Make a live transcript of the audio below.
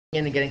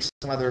in and getting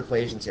some other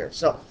equations here.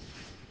 So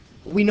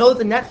we know that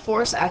the net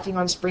force acting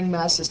on spring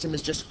mass system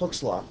is just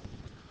Hooke's law.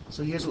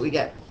 So here's what we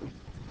get.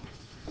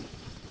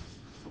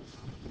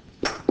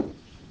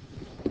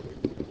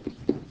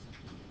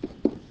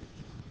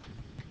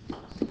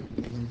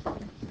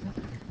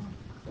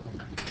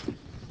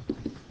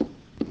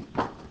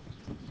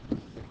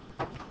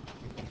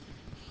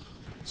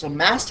 So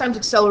mass times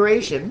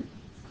acceleration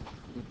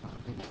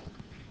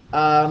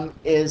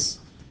is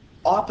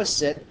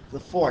opposite the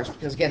force,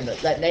 because again,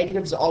 that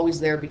negative is always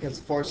there because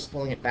the force is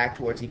pulling it back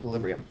towards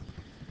equilibrium.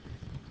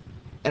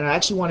 And I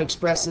actually want to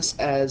express this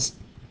as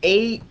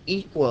A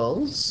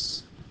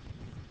equals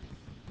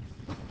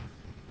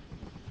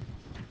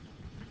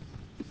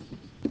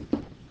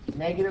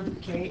negative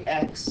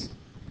kx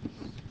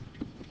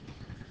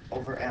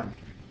over m.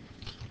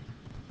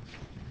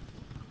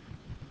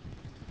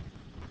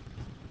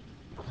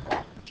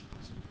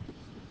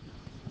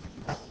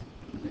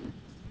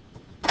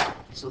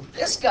 So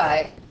this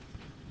guy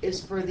is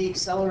for the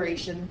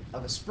acceleration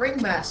of a spring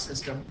mass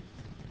system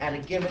at a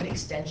given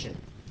extension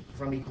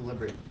from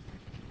equilibrium,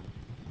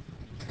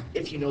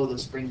 if you know the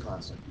spring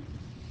constant.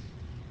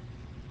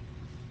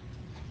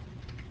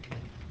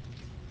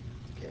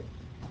 Okay.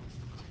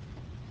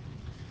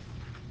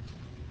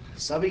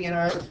 Subbing in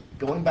our,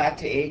 going back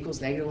to A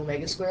equals negative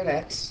omega squared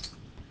x.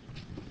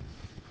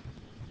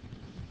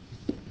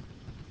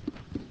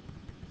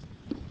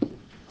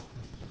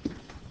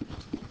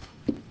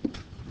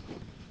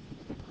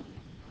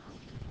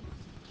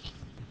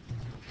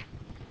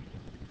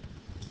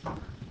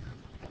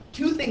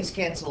 Two things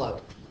cancel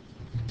out.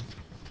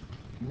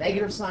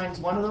 Negative sign's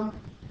one of them,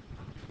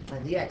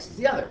 and the x is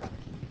the other.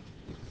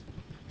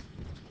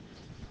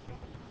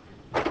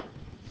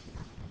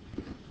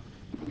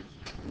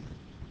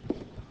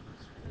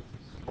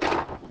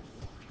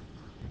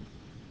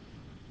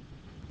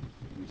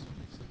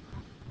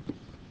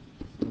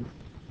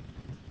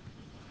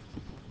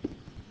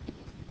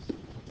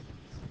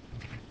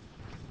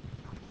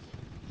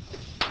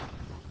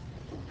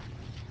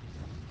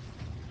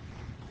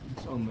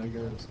 Omega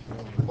is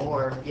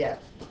Or, yeah.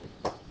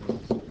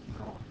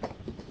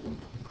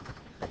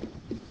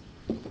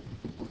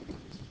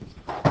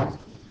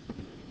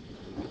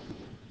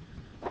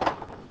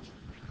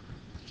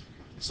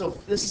 So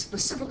this is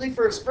specifically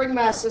for a spring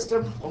mass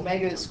system.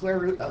 Omega is square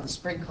root of the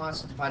spring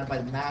constant divided by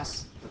the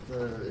mass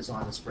that is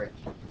on the spring.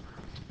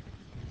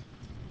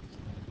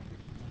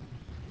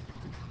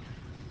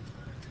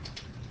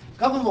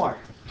 Couple more.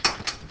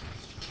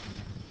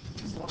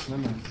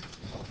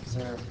 Is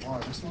there more?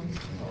 This one?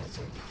 No, it's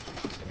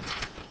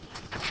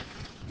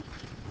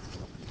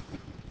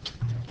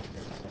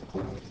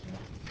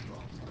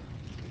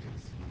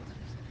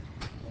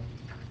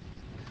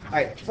All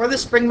right, for the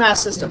spring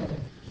mass system.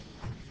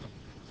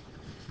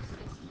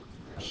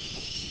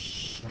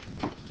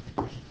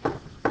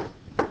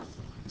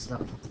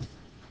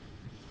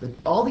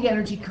 All the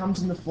energy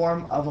comes in the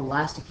form of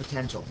elastic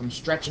potential from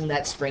stretching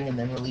that spring and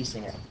then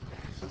releasing it.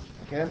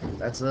 Okay,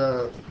 that's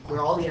where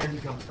all the energy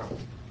comes from.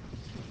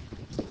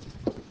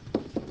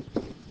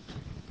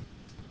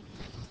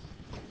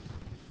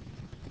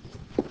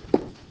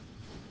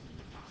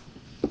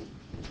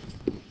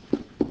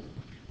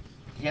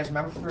 You guys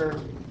remember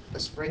for a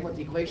spring what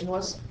the equation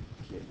was?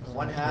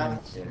 1/2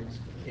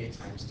 K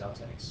times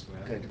delta x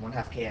squared. Good,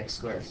 1/2 kx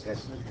squared. Good.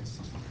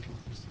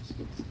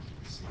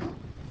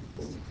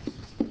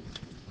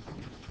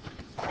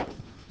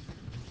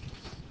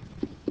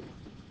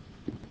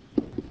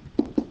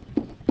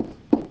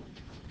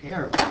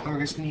 Okay, we're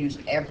just going to use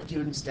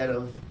amplitude instead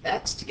of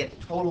x to get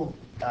the total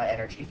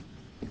energy.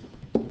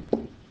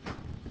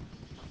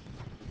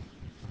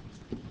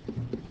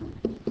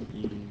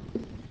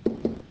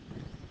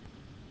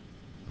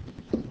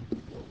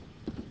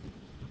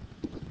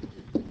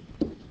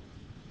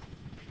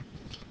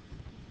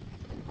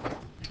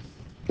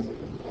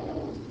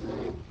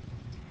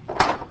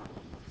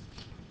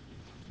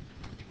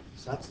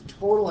 So that's the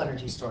total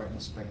energy stored in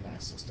the spring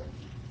mass system.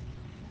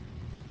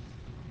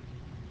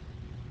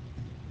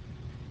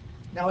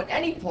 Now at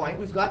any point,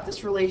 we've got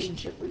this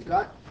relationship. We've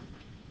got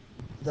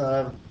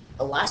the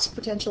elastic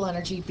potential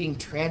energy being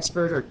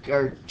transferred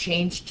or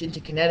changed into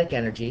kinetic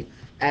energy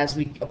as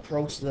we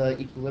approach the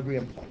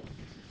equilibrium point.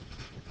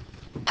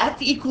 At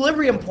the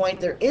equilibrium point,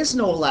 there is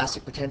no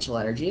elastic potential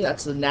energy.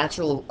 That's the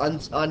natural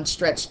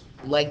unstretched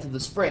length of the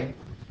spring.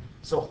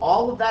 So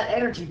all of that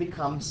energy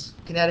becomes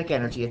kinetic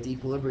energy at the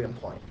equilibrium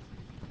point.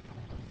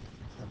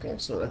 Okay,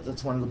 so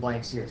that's one of the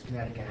blanks here, is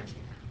kinetic energy.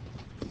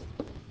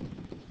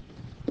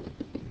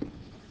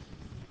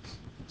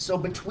 So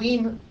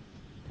between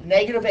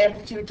negative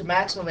amplitude to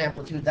maximum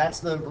amplitude, that's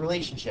the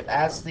relationship.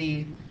 As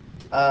the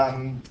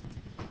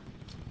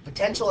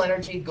potential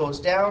energy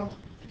goes down,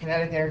 the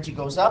kinetic energy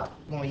goes up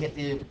when we hit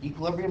the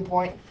equilibrium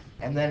point,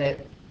 and then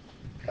it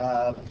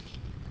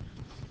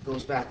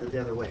goes back the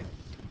other way.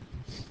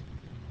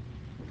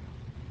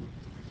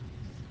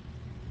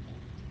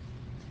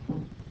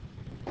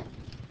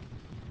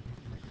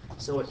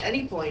 So at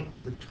any point,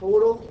 the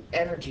total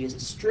energy is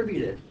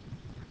distributed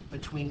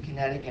between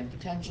kinetic and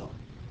potential.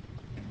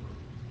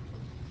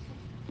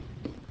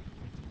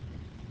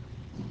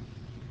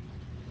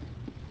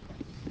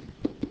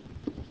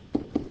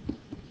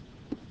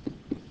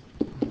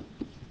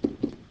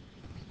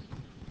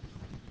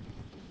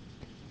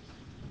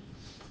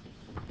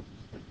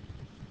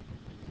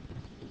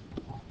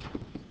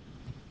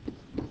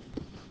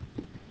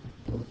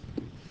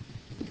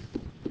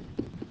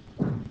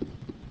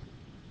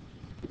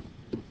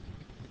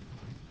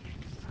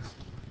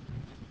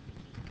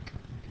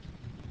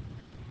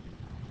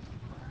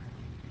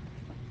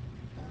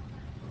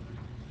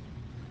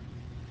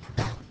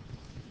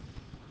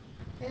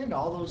 And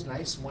all those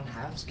nice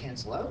 1/2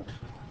 cancel out.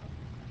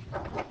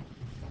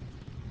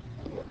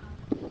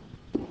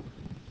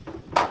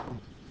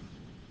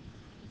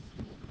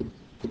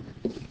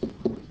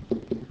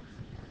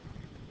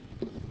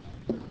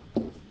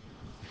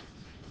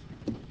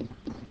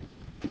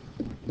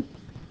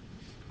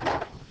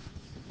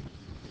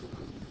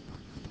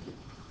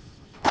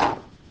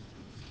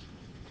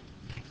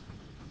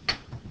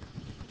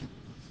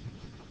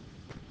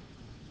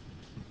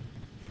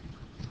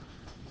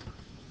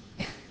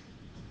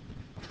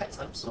 Guys,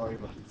 I'm sorry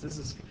about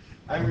this.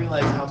 I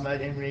realize how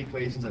many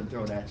equations I'm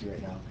throwing at you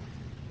right now.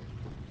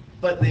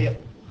 But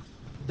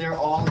they're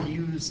all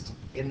used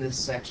in this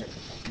section.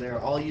 They're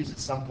all used at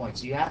some point.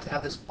 So you have to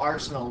have this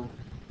arsenal,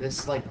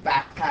 this like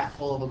backpack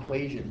full of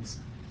equations,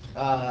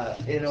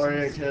 in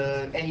order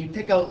to, and you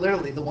pick out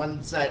literally the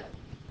ones that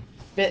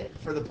fit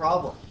for the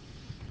problem.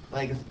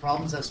 Like if the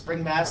problem's a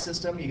spring mass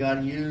system, you got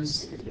to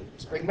use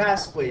spring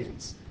mass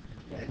equations.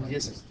 And you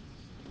just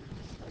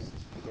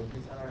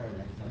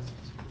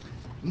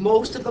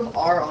most of them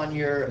are on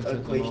your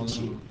equation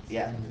sheet.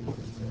 Yeah.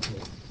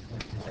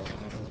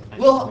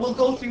 We'll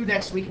go through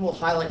next week and we'll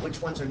highlight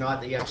which ones are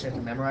not that you actually have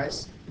to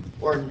memorize,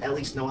 or at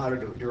least know how to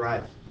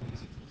derive.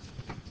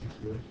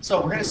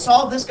 So we're going to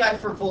solve this guy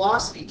for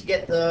velocity to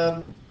get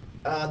the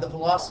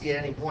velocity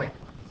at any point.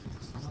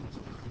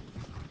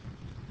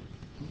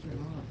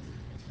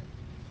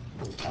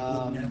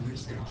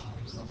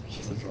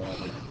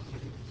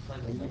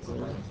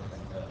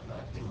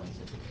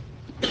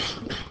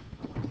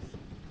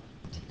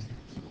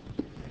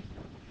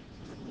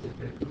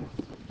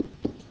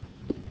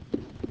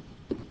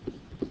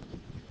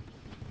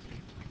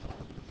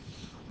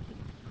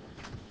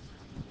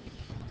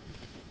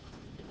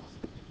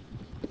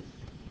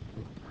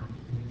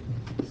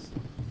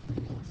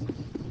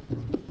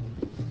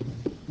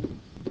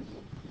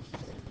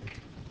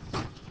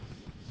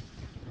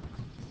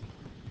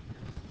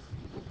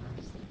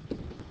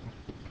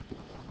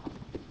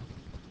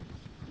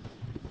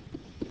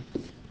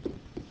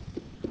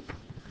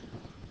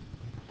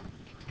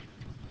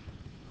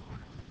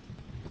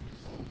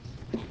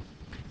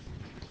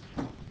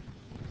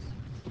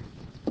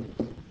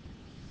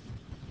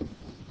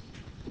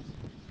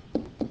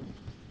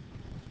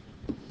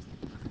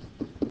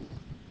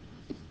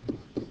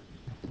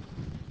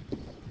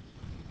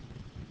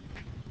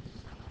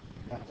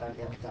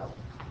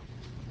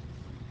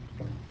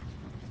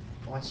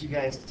 I want you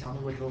guys to tell me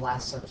what the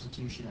last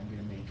substitution I'm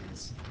going to make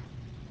is.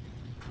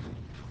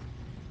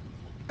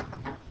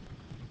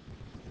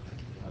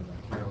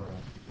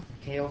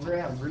 K over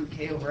M, root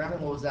K over M,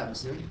 and what was that,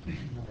 Masood?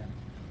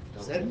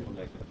 Sid?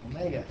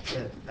 Omega.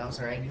 Good. That was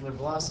our angular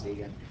velocity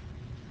again.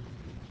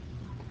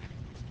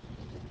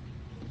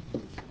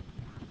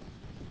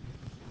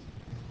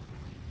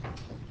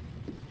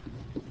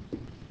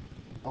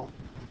 Oh.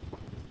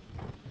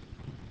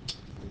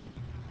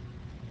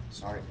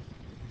 Sorry.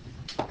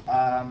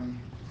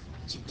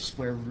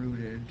 Square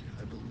rooted,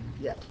 I believe.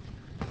 Yeah.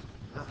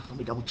 Let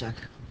me double check.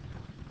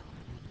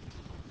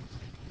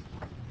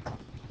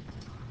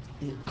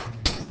 Yeah.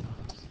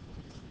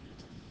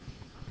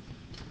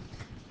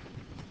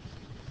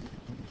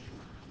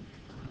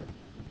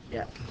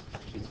 Yeah.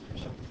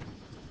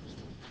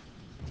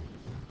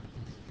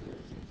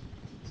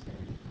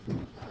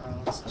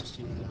 Let's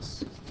substitute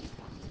this.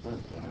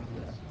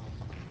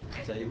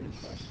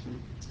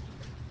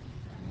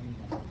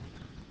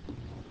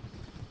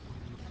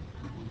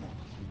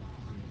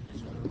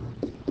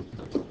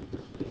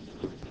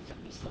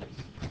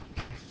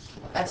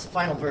 That's the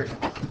final version.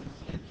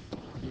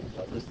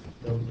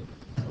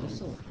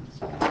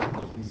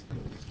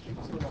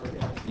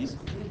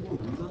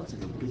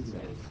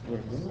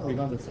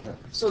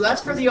 So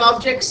that's for the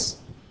objects.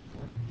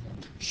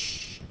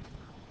 Shh.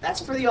 That's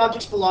for the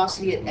object's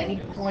velocity at any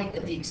point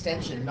at the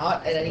extension,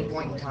 not at any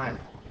point in time.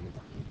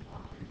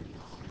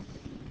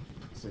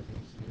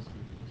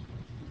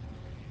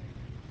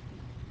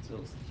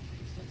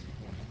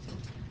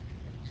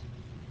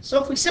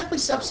 So if we simply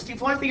substitute,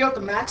 if we want to figure out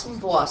the maximum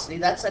velocity,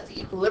 that's at the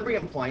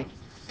equilibrium point,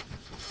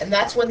 and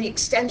that's when the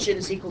extension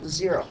is equal to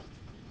 0.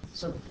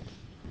 So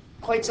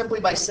quite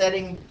simply by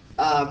setting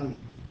the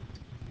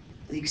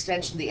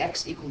extension, the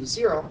x equal to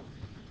 0,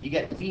 you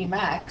get V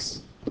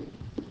max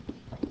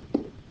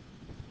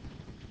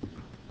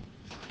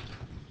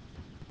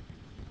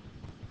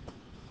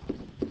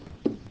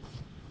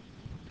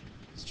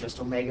it's just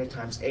omega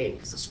times a,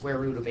 because the square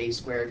root of a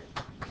squared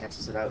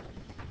cancels it out.